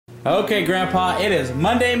Okay, Grandpa, it is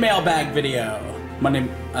Monday mailbag video. Monday,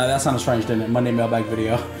 that sounded strange, didn't it? Monday mailbag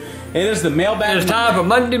video. It is the mailbag. It's time for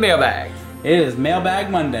Monday mailbag. It is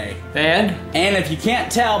Mailbag Monday. And if you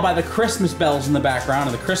can't tell by the Christmas bells in the background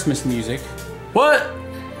and the Christmas music, what?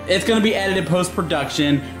 It's gonna be edited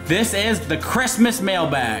post-production. This is the Christmas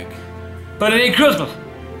mailbag. But it ain't Christmas.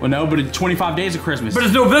 Well, no, but it's 25 days of Christmas. But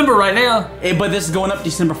it's November right now. But this is going up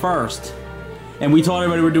December 1st. And we told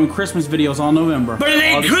everybody we're doing Christmas videos all November. But it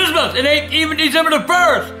ain't Christmas. It ain't even December the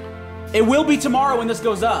 1st. It will be tomorrow when this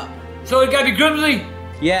goes up. So it gotta be Christmassy?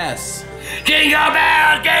 Yes. Jingle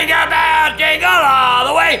bells, jingle all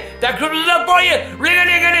the way. That Christmas is up for you.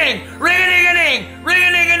 Ring-a-ding-a-ding, ring-a-ding-a-ding,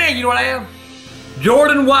 ring-a-ding-a-ding. You know what I am?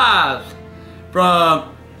 Jordan Wise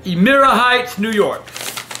from Emira Heights, New York.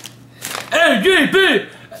 AGP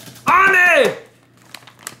Army!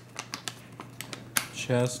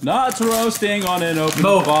 Chestnuts roasting on an open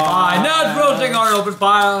fire. fire. Nuts roasting on an open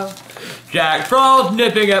fire. Jack Frost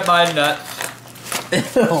nipping at my nuts.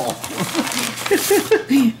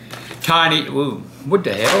 Tiny, ooh, what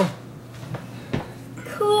the hell?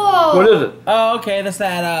 Cool. What is it? Oh, okay, that's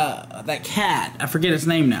that cat. I forget its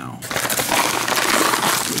name now.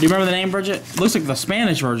 Do you remember the name, Bridget? Looks like the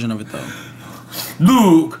Spanish version of it, though.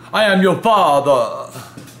 Luke, I am your father.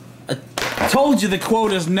 I told you the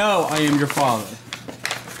quote is no, I am your father.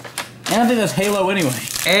 And I think that's Halo anyway.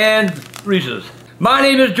 And Reese's. My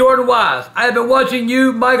name is Jordan Wise. I have been watching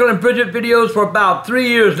you, Michael, and Bridget videos for about 3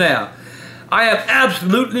 years now. I have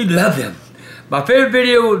absolutely loved them. My favorite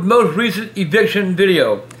video was the most recent eviction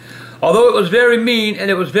video. Although it was very mean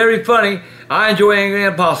and it was very funny, I enjoy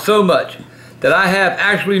Grandpa so much that I have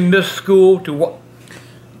actually missed school to watch.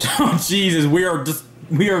 Oh, Jesus, we are.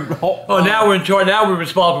 Oh, now we're in charge. Now we're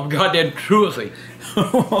responsible for goddamn truancy.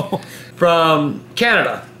 From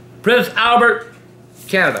Canada. Prince Albert,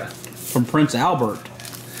 Canada. From Prince Albert.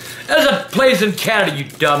 There's a place in Canada, you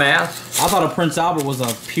dumbass. I thought a Prince Albert was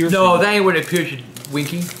a piercing. No, that ain't where they pierce you,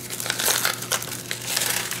 Winky.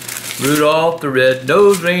 Rudolph the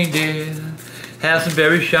red-nosed reindeer has some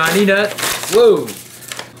very shiny nuts. Whoa.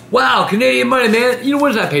 Wow, Canadian money, man. You know,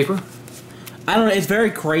 what is that paper? I don't know. It's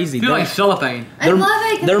very crazy. I feel like cellophane. I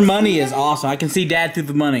love it. Their money is awesome. I can see Dad through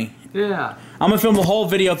the money. Yeah. I'm going to film the whole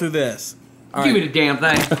video through this. All Give me the damn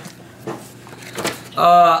thing.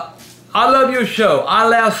 I love your show. I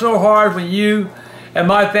laugh so hard when you and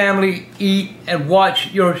my family eat and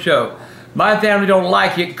watch your show. My family don't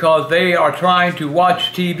like it because they are trying to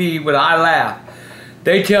watch TV when I laugh.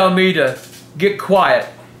 They tell me to get quiet.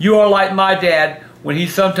 You are like my dad when he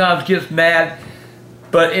sometimes gets mad,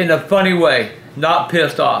 but in a funny way, not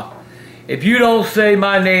pissed off. If you don't say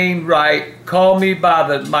my name right, call me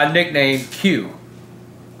by my nickname, Q.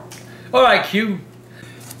 All right, Q.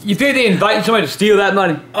 You think they invited somebody to steal that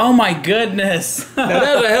money? Oh my goodness. Now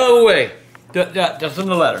that's a hell of a way. Just in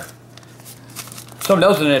the letter. Something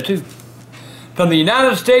else in there too. From the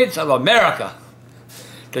United States of America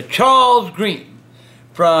to Charles Green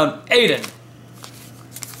from Aiden.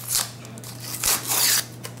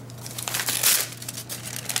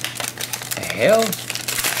 The hell?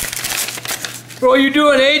 What are you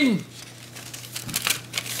doing, Aiden?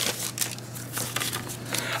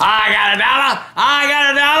 I got $1, I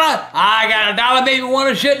got $1, I got $1, baby, want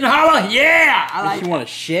to shit and holler? Yeah! I like You want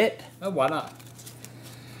to shit? Oh, why not?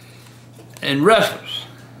 And wrestlers.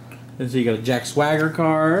 And so you got a Jack Swagger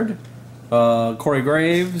card, Corey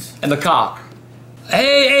Graves. And the cock.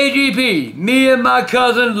 Hey, AGP, me and my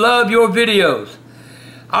cousin love your videos.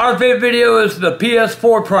 Our favorite video is the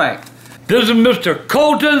PS4 prank. This is Mr.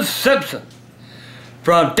 Colton Simpson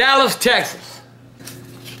from Dallas, Texas.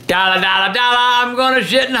 Dollar, dollar, dollar, I'm gonna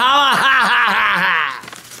shit and holler, ha, ha, ha,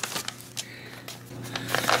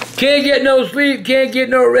 ha. Can't get no sleep, can't get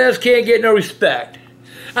no rest, can't get no respect.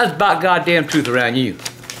 That's about goddamn truth around you.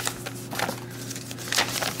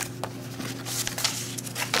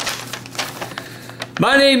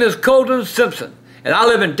 My name is Colton Simpson, and I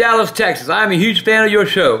live in Dallas, Texas. I am a huge fan of your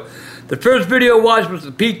show. The first video I watched was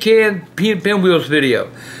the pecan pinwheels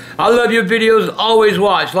video. I love your videos, always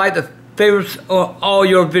watch, like the favorites on all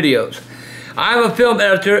your videos. I'm a film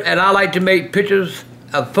editor and I like to make pictures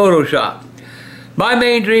of Photoshop. My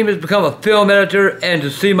main dream is to become a film editor and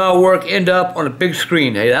to see my work end up on a big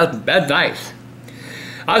screen. Hey, that's nice.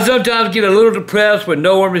 I sometimes get a little depressed when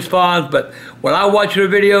no one responds, but when I watch your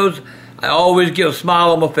videos, I always get a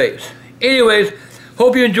smile on my face. Anyways,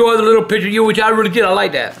 hope you enjoy the little picture of you, which I really did. I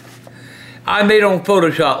like that. I made it on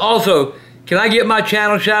Photoshop. Also, can I get my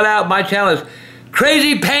channel shout out? My channel is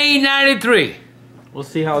Crazy Pain 93. We'll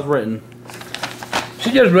see how it's written.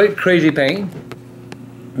 She just wrote Crazy Pain.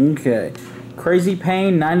 Okay. Crazy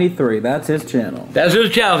Pain 93. That's his channel. That's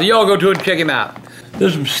his channel, so y'all go to it and check him out.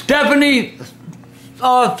 There's some Stephanie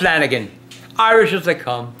Flanagan. Irish as they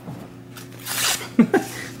come.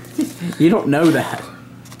 You don't know that.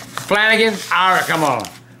 Flanagan, Irish, come on.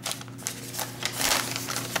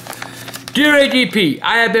 Dear AGP,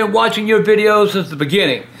 I have been watching your videos since the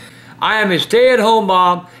beginning. I am a stay-at-home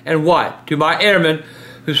mom and wife to my airman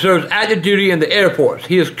who serves active duty in the Air Force.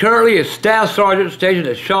 He is currently a staff sergeant stationed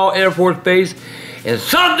at Shaw Air Force Base in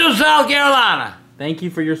Summerville, South Carolina. Thank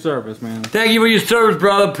you for your service, man. Thank you for your service,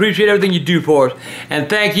 brother. Appreciate everything you do for us. And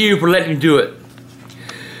thank you for letting me do it.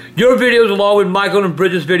 Your videos, along with Michael and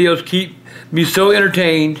Bridget's videos, keep me so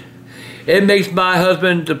entertained. It makes my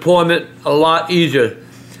husband's deployment a lot easier,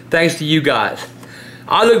 thanks to you guys.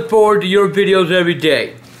 I look forward to your videos every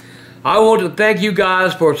day. I want to thank you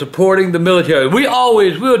guys for supporting the military. We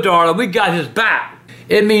always will, darling. We got his back.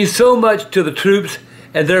 It means so much to the troops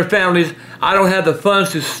and their families. I don't have the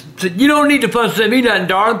funds to... You don't need the funds to send me nothing,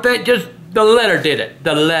 darling. Just the letter did it.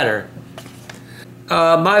 The letter.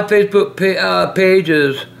 My Facebook page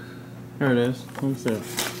is... Here it is. Let me see.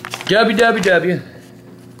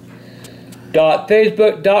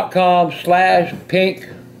 www.facebook.com/pink.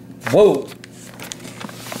 Whoa.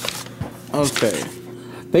 Okay.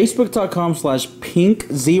 Facebook.com/pink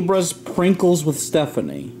zebras prinkles with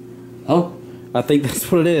Stephanie. Oh? I think that's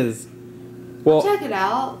what it is. Well, check it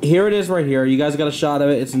out. Here it is right here. You guys got a shot of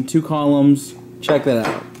it. It's in 2 columns. Check that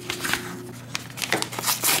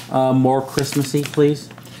out. More Christmassy, please.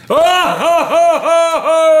 Oh, ho, ho, ho,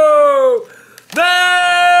 ho!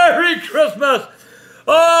 Merry Christmas!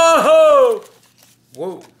 Oh, ho!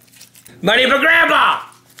 Whoa. Money for Grandpa!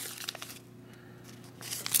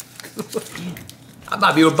 I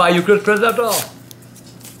might be able to buy you a Christmas present after all.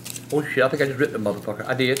 Oh shit, I think I just ripped the motherfucker.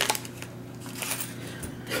 I did.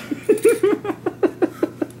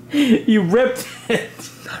 You ripped it.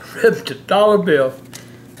 I ripped the dollar bill.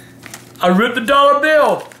 I ripped the dollar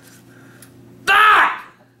bill. Fuck!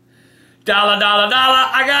 Dollar, dollar, dollar.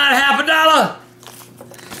 I got $50.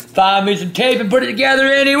 Find me some tape and put it together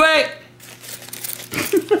anyway.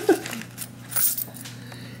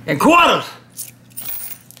 And quarters.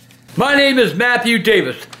 My name is Matthew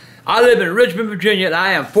Davis. I live in Richmond, Virginia, and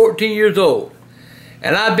I am 14 years old.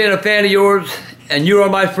 And I've been a fan of yours, and you are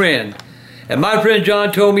my friend. And my friend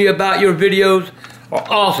John told me about your videos are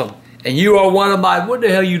awesome. And you are one of my... What the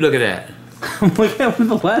hell are you looking at? I'm looking at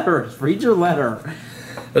the letters. Read your letter.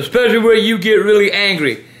 Especially where you get really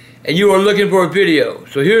angry and you are looking for a video.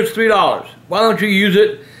 So here's $3. Why don't you use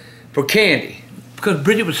it for candy? Because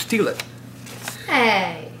Bridget would steal it.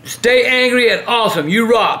 Hey. Stay angry and awesome.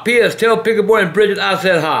 You rock. P.S. Tell Pickaboy and Bridget I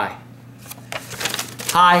said hi.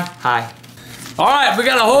 Hi. Hi. All right, we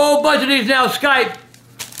got a whole bunch of these now Skype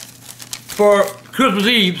for Christmas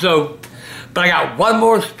Eve, so... But I got one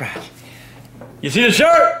more surprise. You see the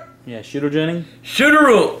shirt? Yeah, Shooter Jennings. Shooter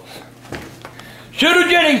rules. Shooter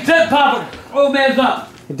Jennings said Papa, old man's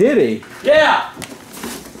up. Did he? Yeah.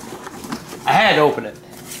 I had to open it.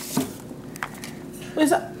 What is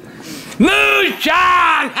that?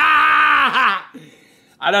 Moonshine!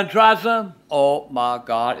 I done tried some. Oh my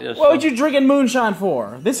God. What would you drinking moonshine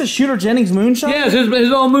for? This is Shooter Jennings moonshine? Yes,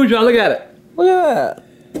 his own moonshine. Look at it. Look at that.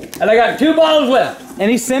 And I got 2 bottles left.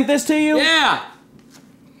 And he sent this to you? Yeah.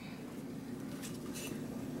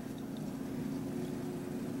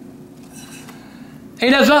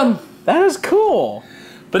 Ain't that something? That is cool.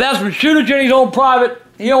 But that's from Shooter Jennings' own private.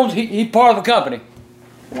 He part of the company.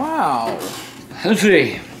 Wow. Let's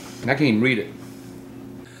see. I can't even read it.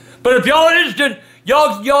 But if y'all are interested,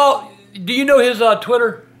 y'all, do you know his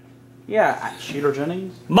Twitter? Yeah, Shooter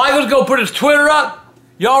Jennings. Michael's gonna put his Twitter up.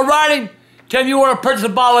 Y'all write him. Tell him you want to purchase a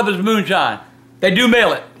bottle of his moonshine. They do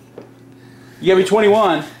mail it. You gotta be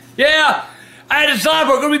 21. Yeah, I had to sign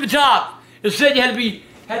for it. Go read the top. It said you had to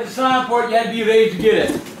sign for it. You had to be of age to get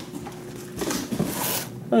it.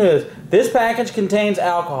 Look at this. This package contains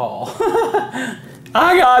alcohol.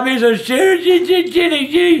 I got me some Shooter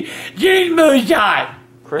Jennings moonshine.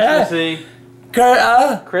 Christmassy.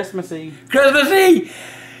 Christmassy. Christmassy.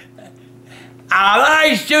 I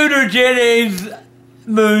like Shooter Jennings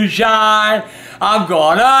moonshine. I'm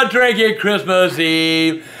gonna drink it Christmas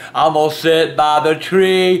Eve. I'm gonna sit by the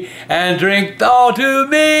tree and drink all to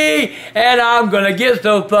me. And I'm gonna get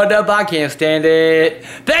so fucked up I can't stand it.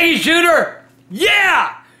 Thank you, Shooter.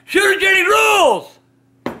 Yeah! Shooter Jennings rules!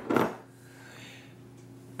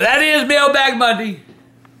 That is Mailbag Monday.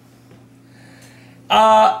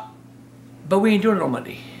 But we ain't doing it on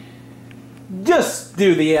Monday. Just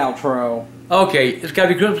do the outro. Okay, it's gotta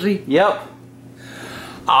be Christmassy? Yep.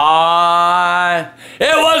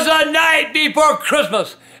 It was the night before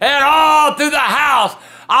Christmas, and all through the house,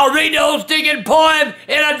 I'll read the old stinking poem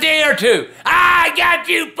in a day or two. I got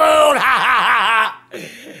you fooled, ha ha ha.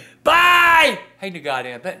 Bye. Hang the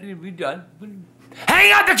goddamn thing. We done.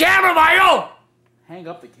 Hang up the camera, Michael. Hang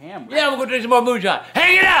up the camera? Yeah, we're gonna drink some more moonshine.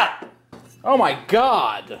 Hang it up. Oh my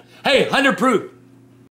God. Hey, 100 proof.